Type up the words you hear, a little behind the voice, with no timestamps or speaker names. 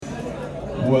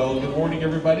Well, good morning,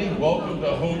 everybody. Welcome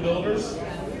to Home Builders.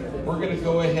 We're going to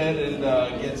go ahead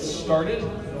and get started.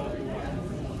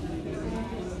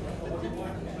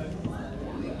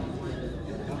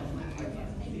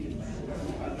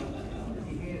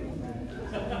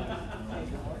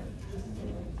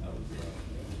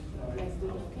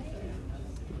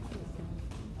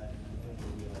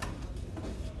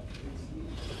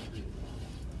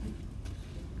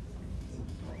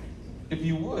 If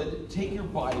you would, take your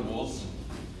Bibles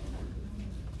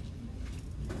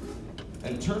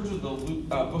and turn to the Luke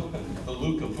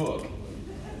book.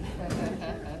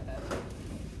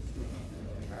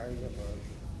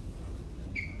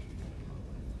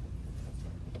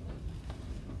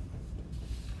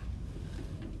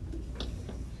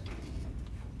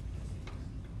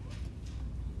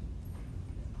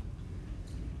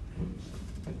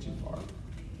 Not too far.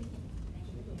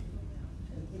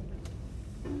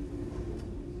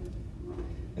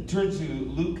 And turn to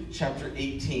Luke chapter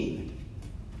 18.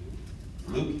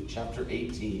 Luke chapter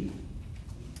 18.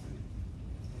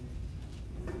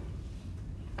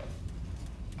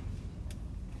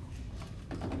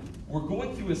 We're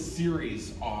going through a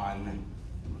series on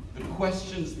the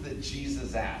questions that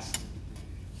Jesus asked,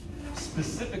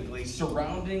 specifically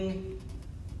surrounding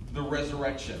the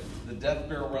resurrection, the death,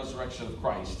 burial, resurrection of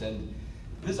Christ. And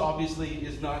this obviously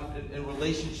is not in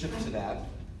relationship to that,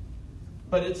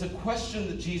 but it's a question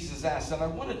that Jesus asked. And I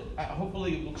want to,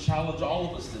 hopefully it will challenge all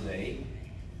of us today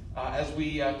as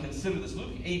we consider this.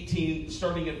 Luke 18,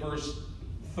 starting at verse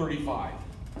 35.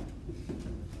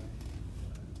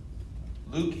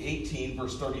 Luke 18,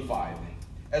 verse 35.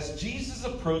 As Jesus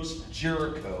approached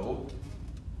Jericho,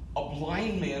 a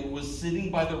blind man was sitting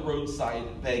by the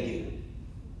roadside begging.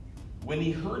 When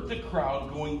he heard the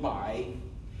crowd going by,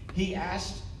 he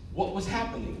asked what was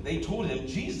happening. They told him,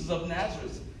 Jesus of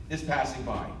Nazareth is passing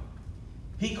by.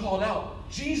 He called out,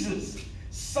 Jesus,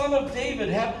 Son of David,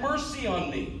 have mercy on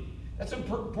me. That's an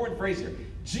important phrase here.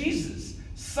 Jesus,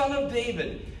 Son of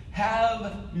David,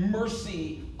 have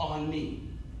mercy on me.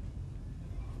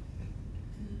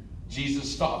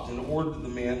 Jesus stopped and ordered the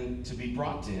man to be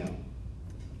brought to him.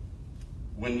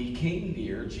 When he came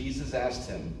near, Jesus asked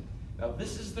him, now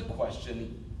this is the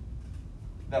question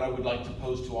that I would like to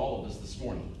pose to all of us this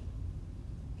morning.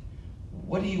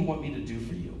 What do you want me to do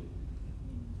for you?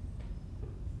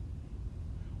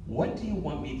 What do you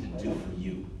want me to do for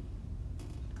you?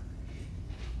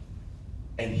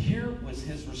 And here was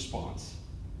his response.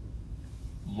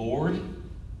 Lord,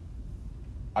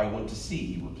 I want to see,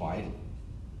 he replied.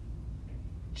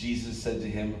 Jesus said to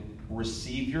him,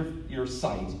 receive your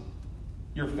sight.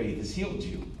 Your faith has healed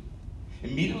you.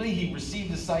 Immediately he received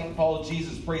his sight and followed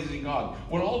Jesus, praising God.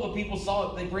 When all the people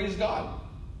saw it, they praised God.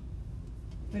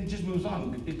 Then it just moves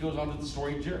on. It goes on to the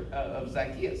story of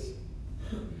Zacchaeus.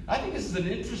 I think this is an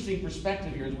interesting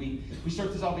perspective here as we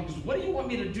start this off, because what do you want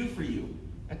me to do for you?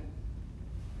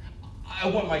 I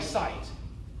want my sight.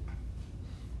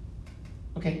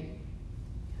 Okay,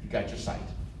 you got your sight.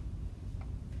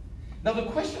 Now the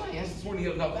question I asked this morning,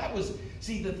 now that was,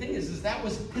 see the thing is that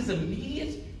was his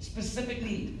immediate specific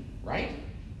need, right?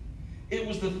 It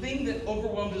was the thing that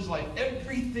overwhelmed his life.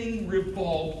 Everything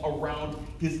revolved around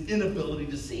his inability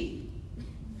to see.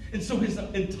 And so his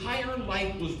entire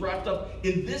life was wrapped up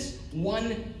in this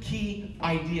one key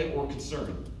idea or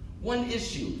concern. One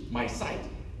issue, my sight.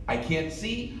 I can't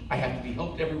see. I have to be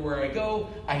helped everywhere I go.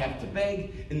 I have to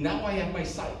beg. And now I have my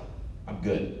sight. I'm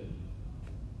good.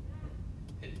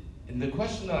 And the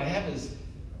question that I have is,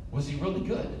 was he really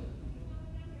good?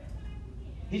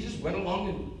 He just went along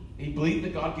and he believed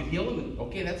that God could heal him. And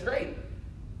okay, that's great.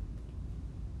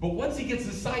 But once he gets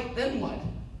his sight, then what?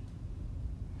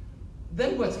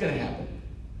 Then what's going to happen?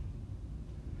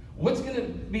 What's going to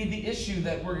be the issue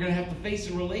that we're going to have to face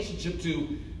in relationship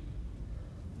to?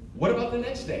 What about the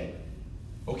next day?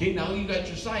 Okay, now you got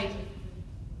your sight.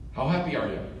 How happy are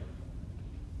you?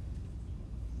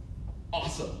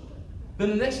 Awesome.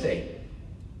 Then the next day.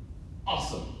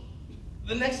 Awesome.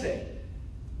 The next day.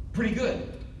 Pretty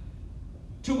good.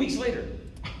 2 weeks later.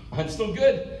 I'm still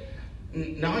good.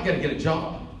 Now I got to get a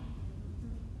job.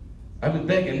 I've been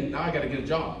begging. Now I got to get a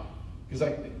job.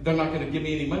 Because they're not going to give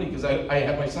me any money because I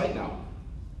have my sight now.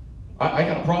 I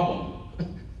got a problem.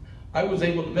 I was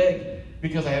able to beg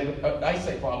because I had an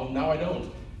eyesight problem. Now I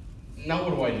don't. Now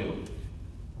what do I do?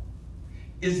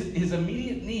 Is his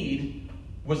immediate need,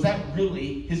 was that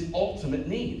really his ultimate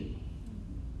need?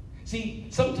 See,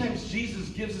 sometimes Jesus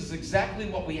gives us exactly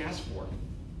what we ask for.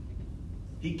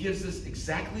 He gives us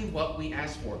exactly what we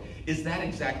ask for. Is that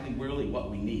exactly really what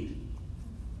we need?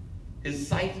 Is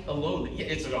sight alone? Yeah,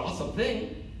 it's an awesome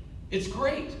thing. It's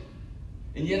great.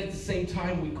 And yet at the same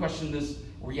time, we question this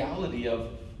reality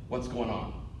of what's going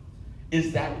on.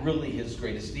 Is that really his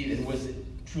greatest need? And was it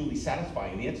truly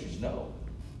satisfying? The answer is no.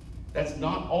 That's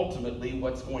not ultimately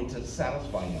what's going to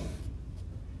satisfy him.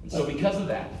 And so because of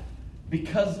that,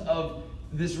 because of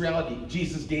this reality,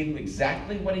 Jesus gave him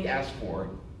exactly what he asked for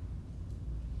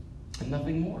and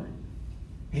nothing more.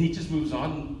 And he just moves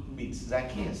on and meets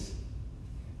Zacchaeus.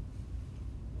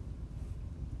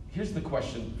 Here's the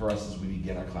question for us as we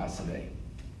begin our class today.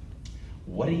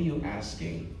 What are you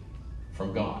asking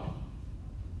from God?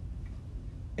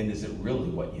 And is it really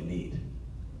what you need?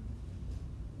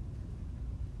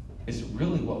 Is it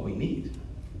really what we need?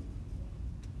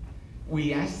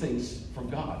 We ask things from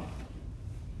God.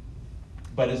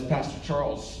 But as Pastor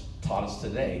Charles taught us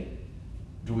today,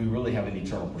 do we really have an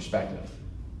eternal perspective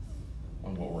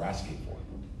on what we're asking for?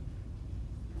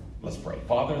 Let's pray.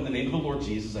 Father, in the name of the Lord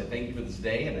Jesus, I thank you for this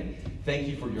day, and I thank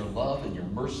you for your love and your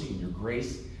mercy and your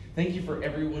grace. Thank you for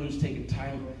everyone who's taken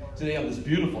time today on this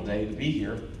beautiful day to be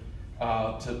here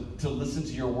to listen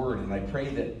to your word. And I pray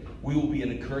that we will be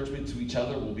an encouragement to each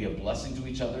other, we'll be a blessing to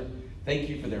each other. Thank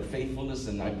you for their faithfulness,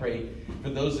 and I pray for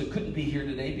those that couldn't be here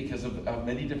today because of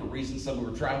many different reasons. Some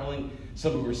who were traveling,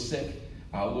 some who were sick.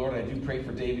 Lord, I do pray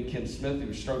for David Kim Smith, who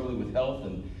is struggling with health,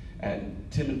 and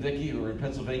Tim and Vicky, who are in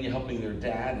Pennsylvania helping their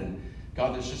dad. And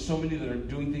God, there's just so many that are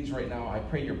doing things right now. I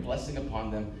pray your blessing upon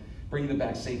them. Bring them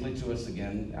back safely to us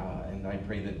again. And I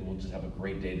pray that we'll just have a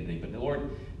great day today. But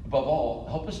Lord, above all,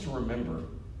 help us to remember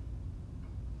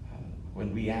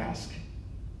when we ask,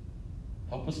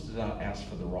 help us to not ask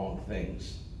for the wrong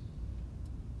things,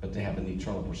 but to have an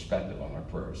eternal perspective on our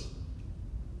prayers.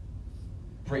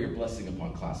 Pray your blessing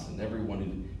upon class and everyone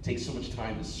who takes so much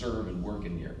time to serve and work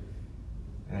in here.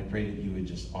 And I pray that you would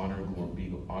just honor and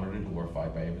be honored and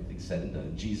glorified by everything said and done.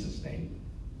 In Jesus' name,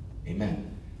 amen.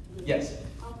 Yes?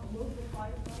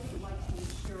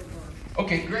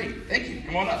 Okay, great. Thank you.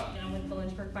 Come on up. I'm with the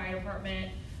Lynchburg Fire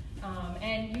Department.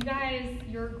 And you guys,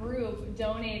 your group,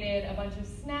 donated a bunch of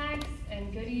snacks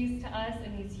and goodies to us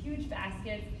in these huge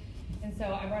baskets. And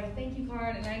so I brought a thank you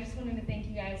card, and I just wanted to thank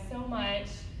you guys so much.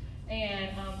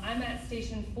 And I'm at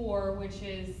Station 4, which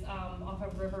is off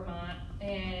of Rivermont.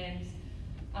 And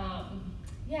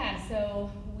so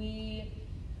we,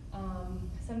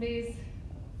 some days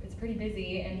it's pretty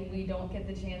busy and we don't get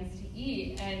the chance to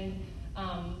eat. And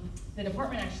the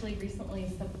department actually recently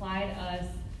supplied us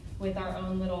with our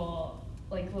own little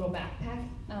backpack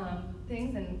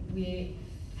things, and we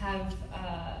have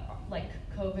like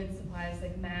COVID supplies,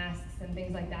 like masks and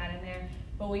things like that in there.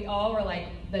 But we all were like,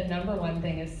 the number one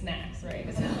thing is snacks,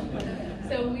 right?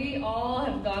 So we all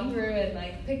have gone through and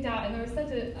like picked out, and there was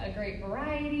such a great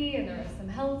variety, and there was some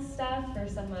health stuff for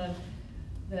some of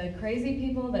the crazy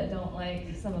people that don't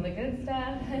like some of the good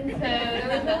stuff. And so there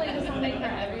was really just something for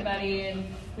everybody, and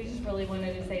we just really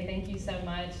wanted to say thank you so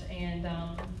much. And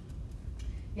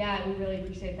we really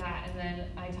appreciate that. And then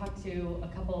I talked to a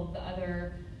couple of the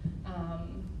other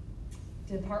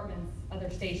departments, other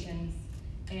stations,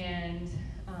 and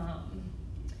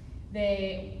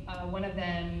one of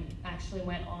them actually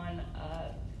went on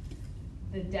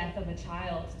the death of a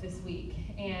child this week,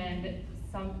 and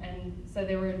so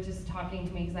they were just talking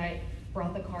to me because I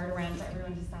brought the card around for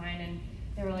everyone to sign, and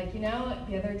they were like, the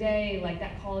other day, like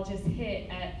that call just hit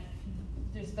at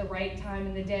just the right time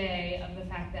in the day of the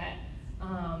fact that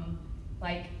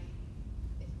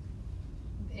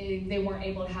they weren't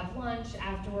able to have lunch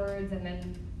afterwards, and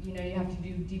then you have to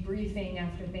do debriefing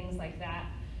after things like that.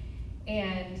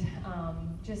 And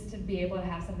just to be able to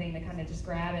have something to kind of just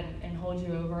grab and hold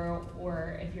you over,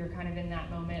 or if you're kind of in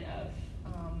that moment of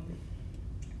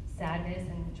sadness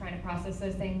and trying to process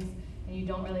those things, and you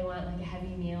don't really want like a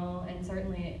heavy meal, and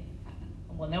certainly,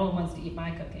 no one wants to eat my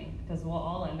cooking, because we'll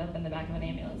all end up in the back of an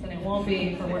ambulance, and it won't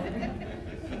be for work.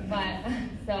 But,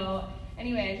 so,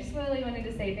 anyway, I just really wanted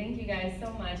to say thank you guys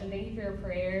so much, and thank you for your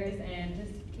prayers, and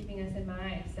just keeping us in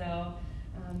mind. So,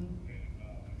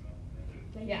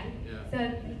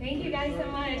 So, thank you guys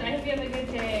so much. I hope you have a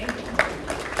good day.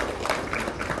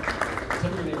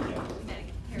 Tell me your name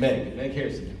again. Meg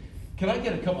Harrison. Can I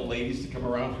get a couple ladies to come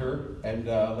around her and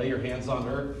lay your hands on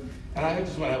her? And I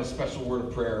just want to have a special word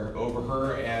of prayer over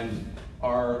her and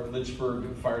our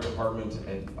Lynchburg Fire Department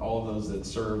and all those that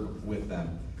serve with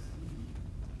them.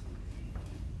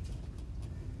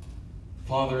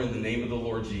 Father, in the name of the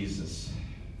Lord Jesus,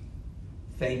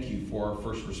 thank you for our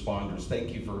first responders.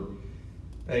 Thank you for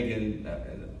Megan,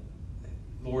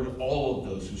 Lord, all of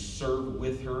those who serve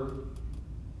with her,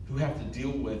 who have to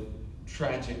deal with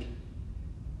tragic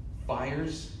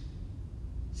fires,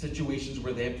 situations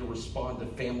where they have to respond to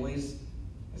families,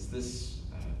 as this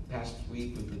past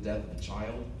week with the death of a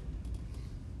child.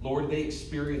 Lord, they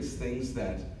experience things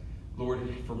that, Lord,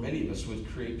 for many of us would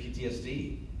create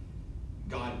PTSD.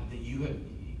 God,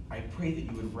 I pray that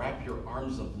you would wrap your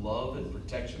arms of love and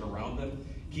protection around them,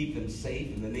 keep them safe.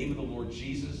 In the name of the Lord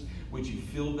Jesus, would you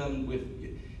fill them with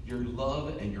your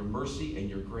love and your mercy and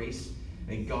your grace?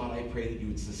 And God, I pray that you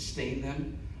would sustain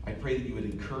them. I pray that you would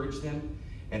encourage them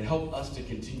and help us to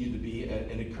continue to be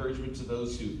an encouragement to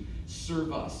those who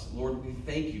serve us. Lord, we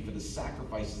thank you for the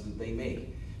sacrifices that they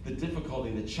make, the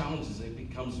difficulty, the challenges that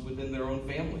becomes within their own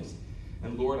families.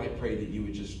 And Lord, I pray that you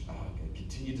would just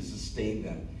continue to sustain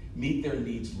them, meet their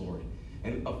needs, Lord.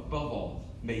 And above all,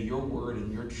 may your word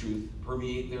and your truth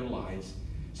permeate their lives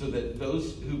so that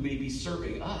those who may be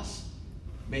serving us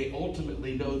may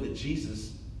ultimately know that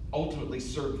Jesus ultimately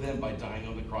served them by dying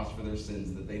on the cross for their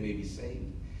sins, that they may be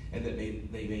saved and that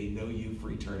they may know you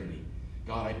for eternity.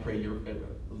 God, I pray your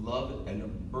love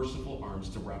and merciful arms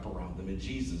to wrap around them in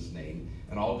Jesus' name.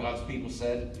 And all God's people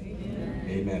said, Amen.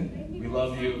 Amen. We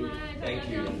love you. Thank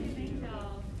you.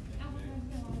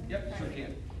 Yep, sure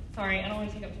can. Sorry, I don't want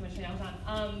to take up too much of your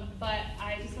time. But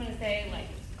I just want to say,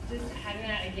 just having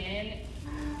that again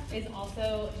is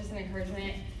also just an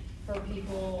encouragement for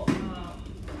people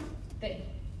that,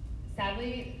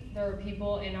 sadly, there are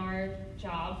people in our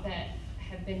job that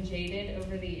have been jaded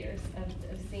over the years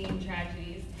of seeing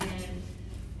tragedies, and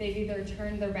they've either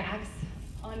turned their backs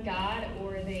on God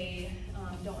or they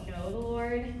don't know the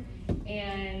Lord,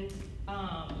 and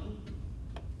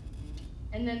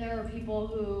then there are people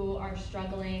who are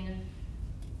struggling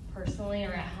personally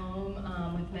or at home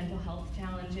with mental health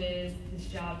challenges. This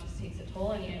job just takes a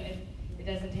toll on you. It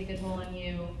doesn't take a toll on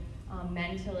you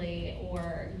mentally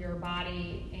or your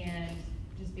body and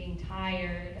just being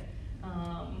tired.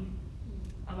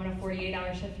 I'm on a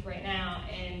 48-hour shift right now,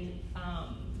 and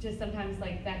just sometimes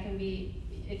that can be,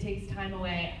 it takes time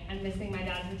away. I'm missing my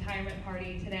dad's retirement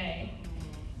party today.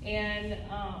 And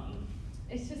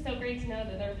it's just so great to know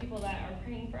that there are people that are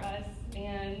praying for us,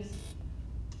 and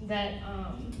that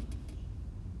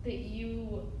that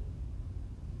you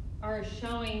are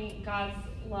showing God's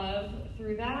love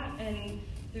through that, and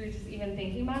through just even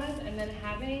thinking about us, and then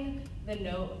having the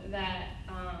note that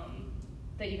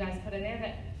that you guys put in there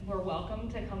that we're welcome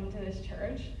to come to this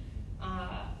church.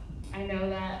 I know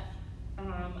that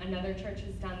another church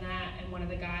has done that, and one of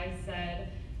the guys said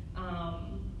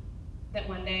that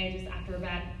one day, just after a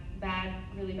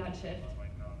really bad shift,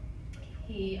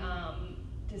 he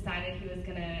decided he was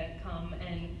gonna come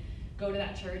and go to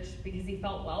that church because he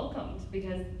felt welcomed,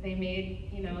 because they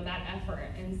made that effort.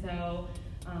 And so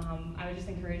I would just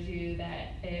encourage you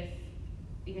that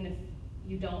even if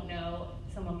you don't know,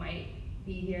 someone might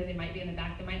be here, they might be in the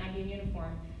back, they might not be in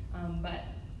uniform, but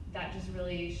that just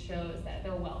really shows that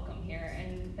they're welcome here,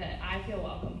 and that I feel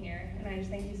welcome here. And I just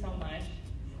thank you so much.